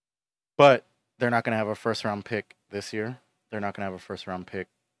 But they're not going to have a 1st round pick this year. They're not going to have a 1st round pick.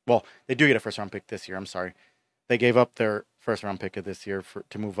 Well, they do get a 1st round pick this year. I'm sorry. They gave up their 1st round pick of this year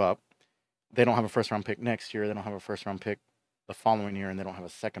to move up. They don't have a 1st round pick next year. They don't have a 1st round pick the following year, and they don't have a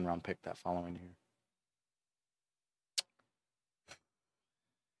 2nd round pick that following year.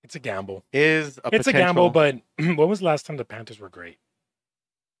 It's a gamble. It's a gamble, but when was the last time the Panthers were great?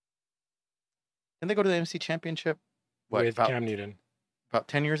 Didn't they go to the NFC Championship? With Cam Newton. About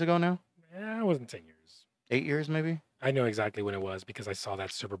 10 years ago now? Yeah, it wasn't 10 years. 8 years, maybe? I know exactly when it was because I saw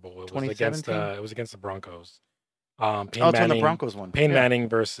that Super Bowl. It was 2017? against the Broncos. It's when the Broncos won. Peyton Manning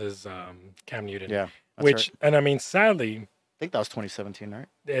versus Cam Newton. Yeah. Which, right. And I mean, sadly... I think that was 2017, right?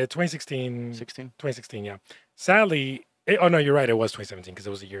 2016. 16? 2016, yeah. Sadly... oh, no, you're right. It was 2017 because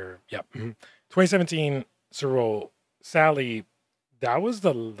it was a year. Yep. 2017 Super Bowl. Sadly, that was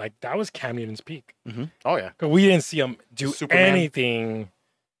Cam Newton's peak. Mm-hmm. Oh, yeah. Because we didn't see him do anything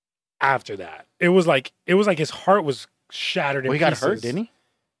after that. It was like his heart was shattered in pieces. He got hurt, didn't he?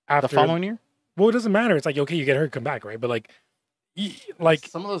 After, the following year? Well, it doesn't matter. It's like, okay, you get hurt, come back, right? But like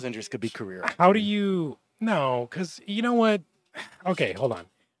some of those injuries could be career. How do you... No, because you know what? Okay, hold on.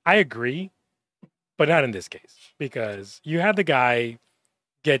 I agree, but not in this case. Because you had the guy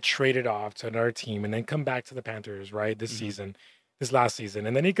get traded off to another team and then come back to the Panthers, right? This last season.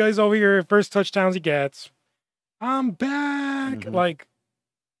 And then he goes over here, first touchdowns he gets. I'm back. Mm-hmm. Like,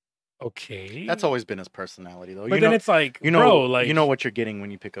 okay. That's always been his personality, though. But then it's like, you know what you're getting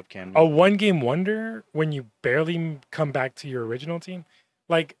when you pick up Cam. A one-game wonder when you barely come back to your original team.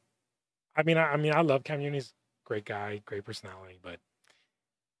 Like, I mean, I love Cam Newton. He's a great guy, great personality, but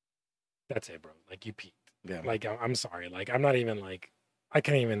that's it, bro. Like, you peaked. Yeah. Like, I'm sorry. Like, I'm not even like, I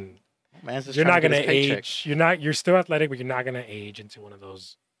can't even. Man's just you're not going to age. You're still athletic, but you're not going to age into one of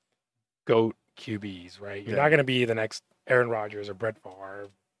those GOAT QBs, right? You're not going to be the next Aaron Rodgers or Brett Favre,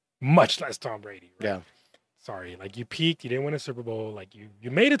 much less Tom Brady, right? Yeah. Sorry. Like, you peaked. You didn't win a Super Bowl. Like,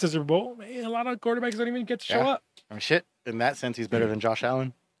 you made it to Super Bowl. Man, a lot of quarterbacks don't even get to show up. I mean, shit. In that sense, he's better than Josh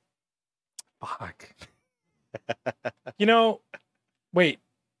Allen. Fuck. Wait.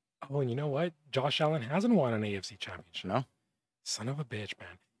 Oh, and you know what? Josh Allen hasn't won an AFC championship. No. Son of a bitch,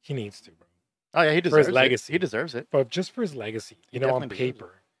 man. He needs to, bro. Oh, yeah, he deserves his legacy. He deserves it. But just for his legacy, on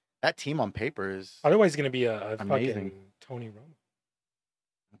paper. That team on paper is... Otherwise, he's going to be a amazing. Fucking Tony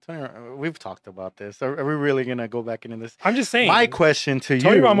Romo. We've talked about this. Are we really going to go back into this? I'm just saying. My question to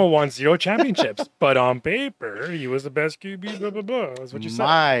Tony you... Romo won 0 championships, but on paper, he was the best QB, blah, blah, blah. That's what you said.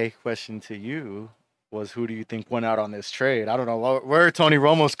 My question to you was, who do you think went out on this trade? I don't know where Tony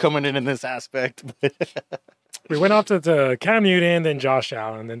Romo's coming in this aspect. We went off to Cam Newton, then Josh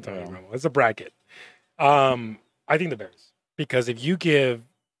Allen, then Tony Romo. It's a bracket. I think the Bears. Because if you give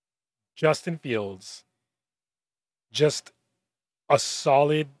Justin Fields just a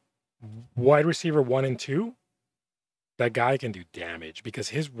solid wide receiver 1 and 2, that guy can do damage because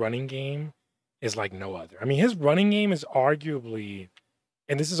his running game is like no other. I mean, his running game is arguably,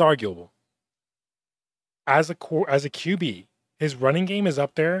 and this is arguable, as a QB, his running game is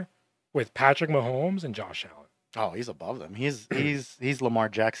up there with Patrick Mahomes and Josh Allen. Oh, he's above them. He's Lamar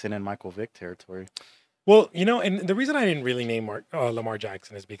Jackson and Michael Vick territory. Well, and the reason I didn't really name Lamar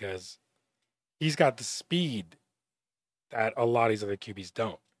Jackson is because he's got the speed that a lot of these other QBs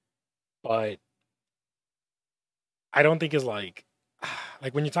don't. But I don't think is like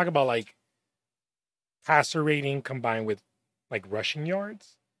when you talk about like passer rating combined with like rushing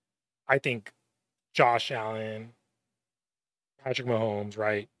yards, I think Josh Allen, Patrick Mahomes,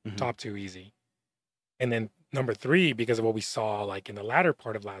 right? Mm-hmm. Top 2 easy. And then number 3, because of what we saw like in the latter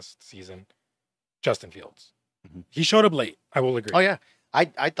part of last season, Justin Fields. Mm-hmm. He showed up late. I will agree. Oh, yeah.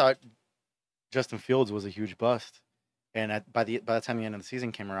 I thought Justin Fields was a huge bust, and by the time the end of the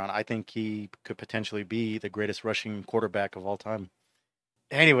season came around, I think he could potentially be the greatest rushing quarterback of all time.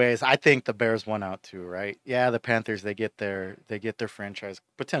 Anyways, I think the Bears won out too, right? Yeah, the Panthers they get their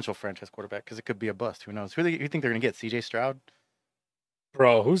potential franchise quarterback because it could be a bust. Who knows? Who do you think they're gonna get? C.J. Stroud?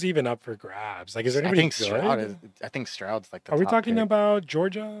 Bro, who's even up for grabs? Like, is there anybody good? I think Stroud's like the Are we top talking pick. about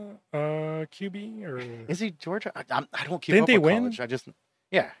Georgia QB or Is he Georgia? I don't keep Didn't up they with win? college. I just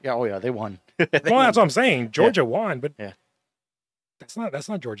oh yeah, they won. Well, that's what I'm saying. Georgia won, but Yeah. that's not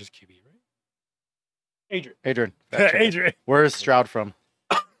Georgia's QB, right? Adrian. Adrian. Where is Stroud from?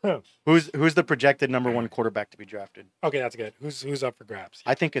 Who's the projected number 1 quarterback to be drafted? Okay, that's good. Who's up for grabs?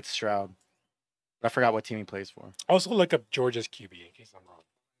 I think it's Stroud. I forgot what team he plays for. Also look up Georgia's QB in case I'm wrong.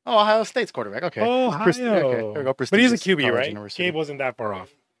 Oh, Ohio State's quarterback. Okay. Ohio. Okay, there we go. But he's a Prestigious QB, college right? university. Gabe wasn't that far off.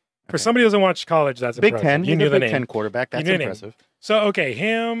 For Okay. somebody who doesn't watch college, that's Big impressive. Ten. You knew the Big name. Ten quarterback. That's knew the name. impressive. So okay,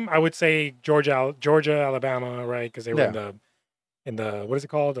 him. I would say Georgia, Alabama, right? Because they were in the what is it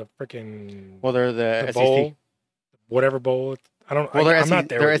called? The freaking Well, they're the SEC. bowl, whatever bowl. I don't. Well, I'm not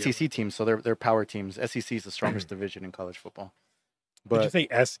there. They're with you. SEC teams, so they're power teams. SEC is the strongest division in college football. Did you But say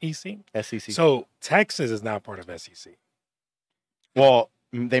SEC? SEC. So Texas is not part of SEC. Well,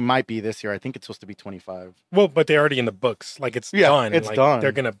 they might be this year. I think it's supposed to be 25. Well, but they're already in the books. Like it's done. It's like, done.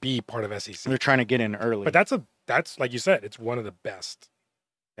 They're gonna be part of SEC. They're trying to get in early. But that's like you said, it's one of the best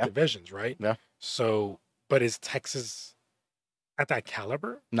divisions, right? Yeah. So, but is Texas at that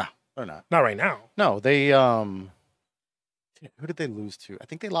caliber? No, they're not. Not right now. No, they who did they lose to? I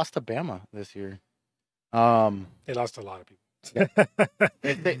think they lost to Bama this year. They lost a lot of people.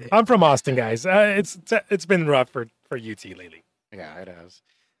 I'm from Austin, guys. It's been rough for UT lately. Yeah, it has.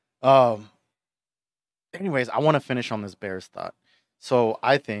 Anyways, I want to finish on this Bears thought. So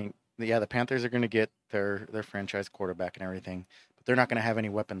I think the Panthers are going to get their franchise quarterback and everything, but they're not going to have any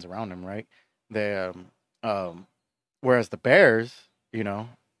weapons around him, right? They whereas the Bears,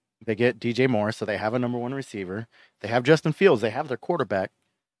 they get DJ Moore, so they have a number 1 receiver. They have Justin Fields. They have their quarterback,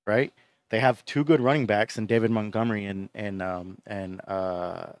 right? They have 2 good running backs in David Montgomery and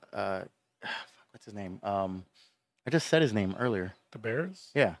what's his name? I just said his name earlier. The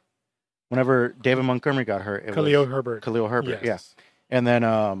Bears? Yeah. Whenever David Montgomery got hurt, it Khalil was Herbert. Khalil Herbert, Yes. yeah. And then,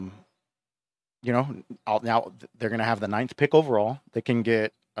 now they're going to have the 9th pick overall. They can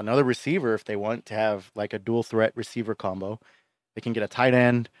get another receiver if they want to have like a dual threat receiver combo. They can get a tight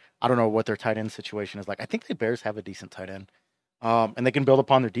end. I don't know what their tight end situation is like. I think the Bears have a decent tight end. And they can build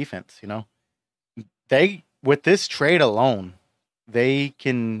upon their defense, They, with this trade alone, they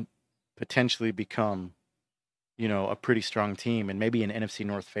can potentially become, a pretty strong team and maybe an NFC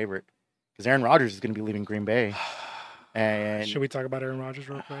North favorite. Because Aaron Rodgers is going to be leaving Green Bay. And should we talk about Aaron Rodgers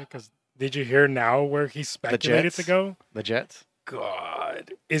real quick? Because did you hear now where he's speculated to go? The Jets?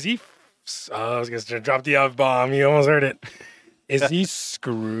 God. Is he... I was going to drop the F-bomb. You almost heard it. Is he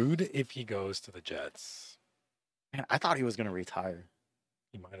screwed if he goes to the Jets? Man, I thought he was going to retire.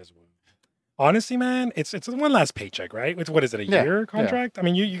 He might as well. Honestly, man, it's one last paycheck, right? What is it, a year contract? I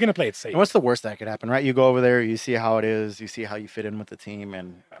mean, you're going to play it safe. And what's the worst that could happen, right? You go over there, you see how it is, you see how you fit in with the team,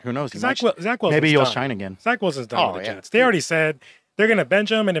 and who knows? Zach Wilson's maybe you'll done. shine again. Zach Wilson's done with the Jets. They already said they're going to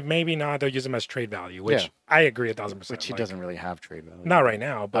bench him, and if maybe not, they'll use him as trade value, which I agree 1,000%. Which he doesn't really have trade value. Not right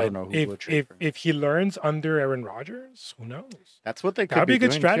now, but I don't know who if he learns under Aaron Rodgers, who knows? That's what they could That'd be a good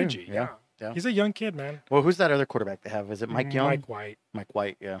doing strategy. Too. Yeah. He's a young kid, man. Well, who's that other quarterback they have? Is it Mike Young? Mike White. Mike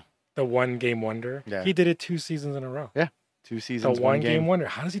White, yeah. The one game wonder. Yeah. He did it 2 seasons in a row. Yeah. 2 seasons. The one game wonder.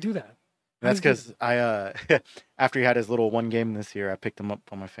 How does he do that? That's because I after he had his little one game this year, I picked him up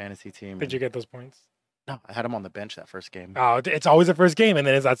on my fantasy team. Did you get those points? No, I had him on the bench that first game. Oh, it's always the first game, and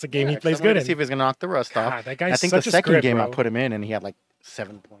then that's the game he plays good in. See if he's gonna knock the rust off. That guy's I think such the a second script, game bro. I put him in, and he had like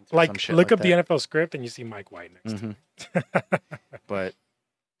 7 points. Or Like some shit look like up that. the NFL script, and you see Mike White next to Mhm. But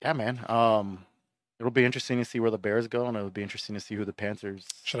yeah, man. It'll be interesting to see where the Bears go, and it'll be interesting to see who the Panthers.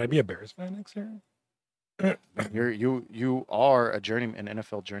 Should I be a Bears fan next year? You are an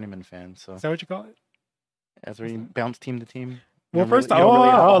NFL journeyman fan, so Is that what you call it? that's where you bounce team to team. Well, first off,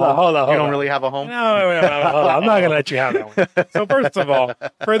 hold on. You don't really have a home. No, hold on. I'm not gonna let you have that one. So first of all,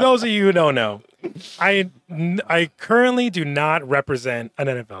 for those of you who don't know, I currently do not represent an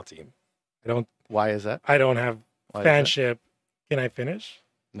NFL team. Why is that? I don't have fanship. Can I finish?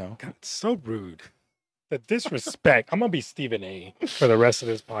 No. God, it's so rude. The disrespect. I'm gonna be Stephen A. for the rest of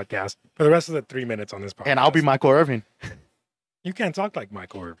this podcast. For the rest of the 3 minutes on this podcast. And I'll be Michael Irvin. You can't talk like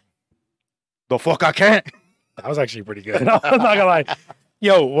Michael Irvin. The fuck I can't. That was actually pretty good. I'm not gonna lie.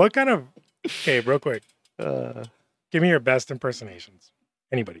 Yo, what kind of... Okay, real quick. Give me your best impersonations.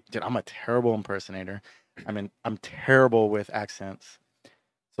 Anybody. Dude, I'm a terrible impersonator. I mean, I'm terrible with accents.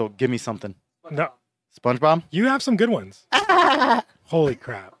 So give me something. No, SpongeBob? you have some good ones. Holy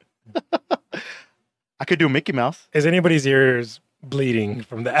crap. I could do Mickey Mouse. Is anybody's ears bleeding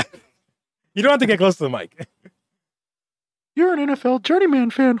from that? You don't have to get close to the mic. You're an NFL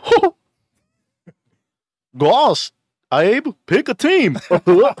journeyman fan. Gosh, Abe, pick a team.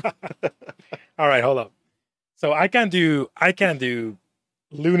 All right, hold up. So I can't do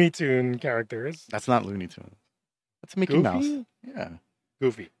Looney Tune characters. That's not Looney Tunes. That's Mickey Goofy? Mouse. Yeah.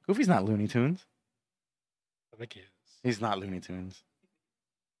 Goofy. Goofy's not Looney Tunes. I think he is. He's not Looney Tunes.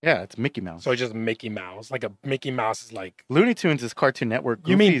 Yeah, it's Mickey Mouse. So it's just Mickey Mouse. Like a Mickey Mouse is like. Looney Tunes is Cartoon Network.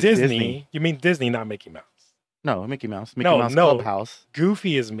 You mean Goofy is Disney? You mean Disney, not Mickey Mouse? No, Mickey Mouse. Mickey No, Mouse no. Clubhouse.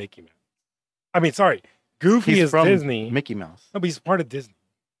 Goofy is Mickey Mouse. I mean, sorry. Goofy He's is from Disney. Mickey Mouse. No, but he's part of Disney.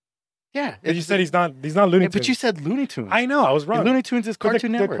 Yeah. And you said he's not Looney Tunes. But you said Looney Tunes. I know, I was wrong. Looney Tunes is But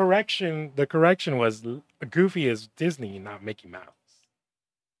Cartoon Network. The correction was Goofy is Disney, not Mickey Mouse.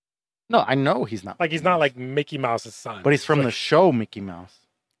 No, I know he's not. Like he's not like Mickey Mouse's son. But he's from the show Mickey Mouse.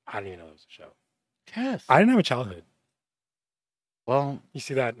 I didn't even know it was a show. Yes. I didn't have a childhood. Well, You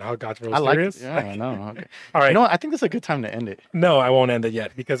see that? How God's real I like serious? Yeah, I know. Okay. All right. You know what? I think this is a good time to end it. No, I won't end it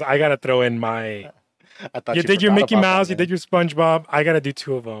yet because I gotta throw in my. I thought You did your forgot Mickey about Mouse. that, You did your SpongeBob. I gotta do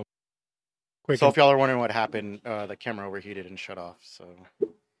two of them. Quick. So if y'all are wondering what happened, the camera overheated and shut off. So,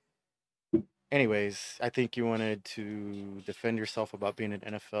 anyways, I think you wanted to defend yourself about being an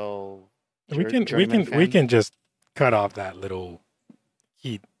NFL. we can just cut off that little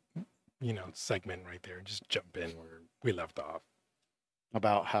heat, segment right there and just jump in where we left off.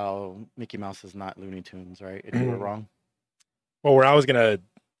 About how Mickey Mouse is not Looney Tunes, right? And you were wrong. Well, where I was gonna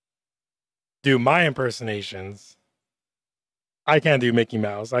do my impersonations, I can't do Mickey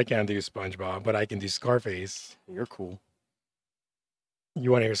Mouse. I can't do SpongeBob, but I can do Scarface. You're cool.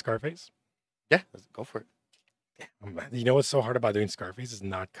 You want to hear Scarface? Yeah, let's go for it. You know what's so hard about doing Scarface is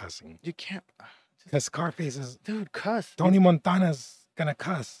not cussing. You can't, Because Scarface is dude. Cuss. Tony Montana's gonna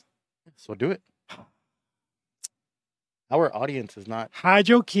cuss. So do it. Our audience is not. Hide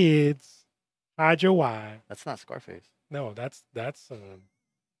your kids. Hide your wife. That's not Scarface. No, that's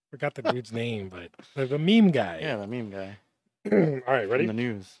forgot the dude's name, but the meme guy. Yeah, the meme guy. All right, ready? In the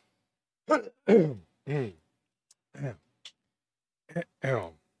news.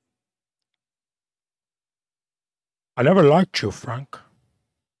 I never liked you, Frank.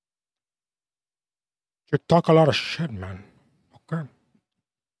 You talk a lot of shit, man. Okay.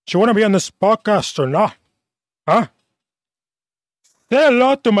 Do you want to be on this podcast or not? Huh? Say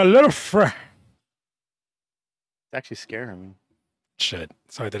hello to my little friend. It's actually scaring me. Shit.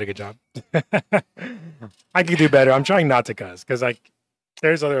 So I did a good job. I could do better. I'm trying not to cuss because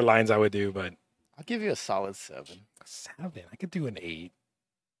there's other lines I would do, but I'll give you a solid 7. 7. I could do an 8.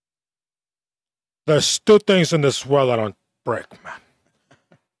 There's two things in this world I don't break, man.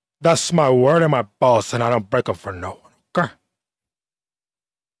 That's my word and my balls, and I don't break them for no one. Okay.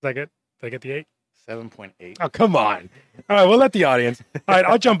 Is that good? Did I get the 8? 7.8. Oh, come on. All right, we'll let the audience. All right,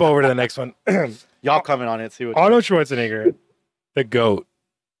 I'll jump over to the next one. Y'all comment on it. See what. Arnold Schwarzenegger, the GOAT.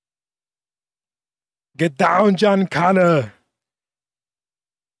 Get down, John Connor.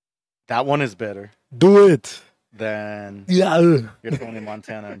 That one is better Do it. than Yeah. your Tony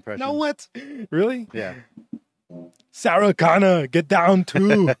Montana impression. No, what? Really? Yeah. Sarah Connor, get down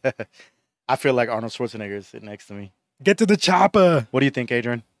too. I feel like Arnold Schwarzenegger is sitting next to me. Get to the chopper. What do you think,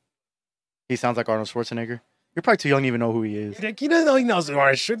 Adrian? He sounds like Arnold Schwarzenegger. You're probably too young to even know who he is. He doesn't know he knows who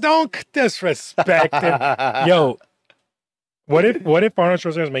Arnold Schwarzenegger. Don't disrespect him. Yo, what if Arnold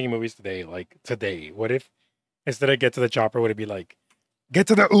Schwarzenegger was making movies today? Like today, what if instead of get to the chopper, would it be like, get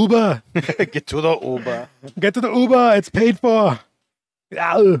to the Uber? Get to the Uber. Get to the Uber. It's paid for.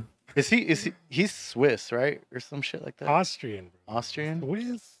 Yeah. He's Swiss, right? Or some shit like that. Austrian. Austrian?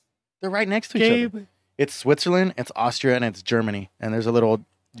 Swiss. They're right next to each Gabe, other. It's Switzerland, it's Austria, and it's Germany. And there's a little.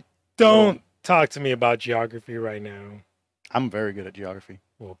 don't talk to me about geography right now. I'm very good at geography.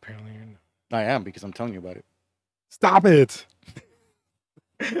 Well, apparently you're not. I am because I'm telling you about it. Stop it.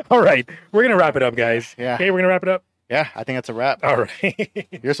 All right. We're going to wrap it up, guys. Yeah. Okay, we're going to wrap it up. Yeah, I think that's a wrap. All right.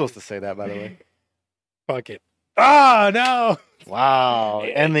 You're supposed to say that, by the way. Fuck it. Oh, no. Wow.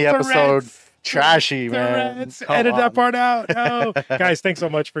 End the episode trashy, man. Come Edit on. that part out. No. Guys, thanks so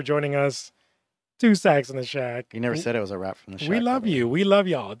much for joining us. 2 Sacks in the Shack. You never said it was a wrap from the Shack. We love you. We love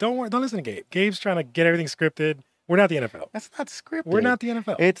y'all. Don't worry. Don't listen to Gabe. Gabe's trying to get everything scripted. We're not the NFL. That's not scripted. We're not the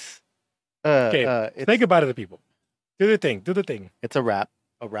NFL. It's Gabe, say goodbye to the people. Do the thing. Do the thing. It's a wrap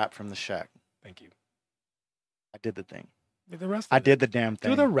from the Shack. Thank you. I did the thing. Do the rest of I it. did the damn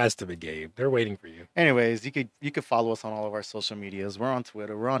thing. Do the rest of it, Gabe. They're waiting for you. Anyways, you could follow us on all of our social medias. We're on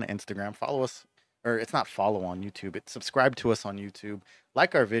Twitter. We're on Instagram. Follow us, or it's not follow on YouTube. It's subscribe to us on YouTube.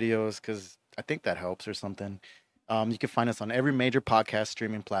 like our videos because I think that helps or something. You can find us on every major podcast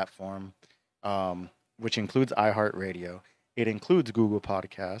streaming platform, which includes iHeartRadio. It includes Google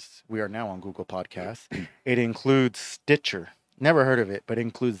Podcasts. We are now on Google Podcasts. It includes Stitcher. Never heard of it, but it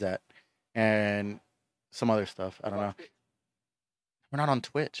includes that. And some other stuff. I don't know. We're not on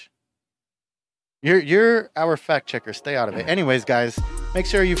Twitch. You're our fact checker. Stay out of it. Anyways, guys, make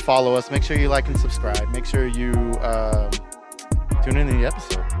sure you follow us. Make sure you like and subscribe. Make sure you tune in to the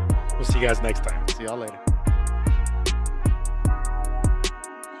episode. We'll see you guys next time. See y'all later.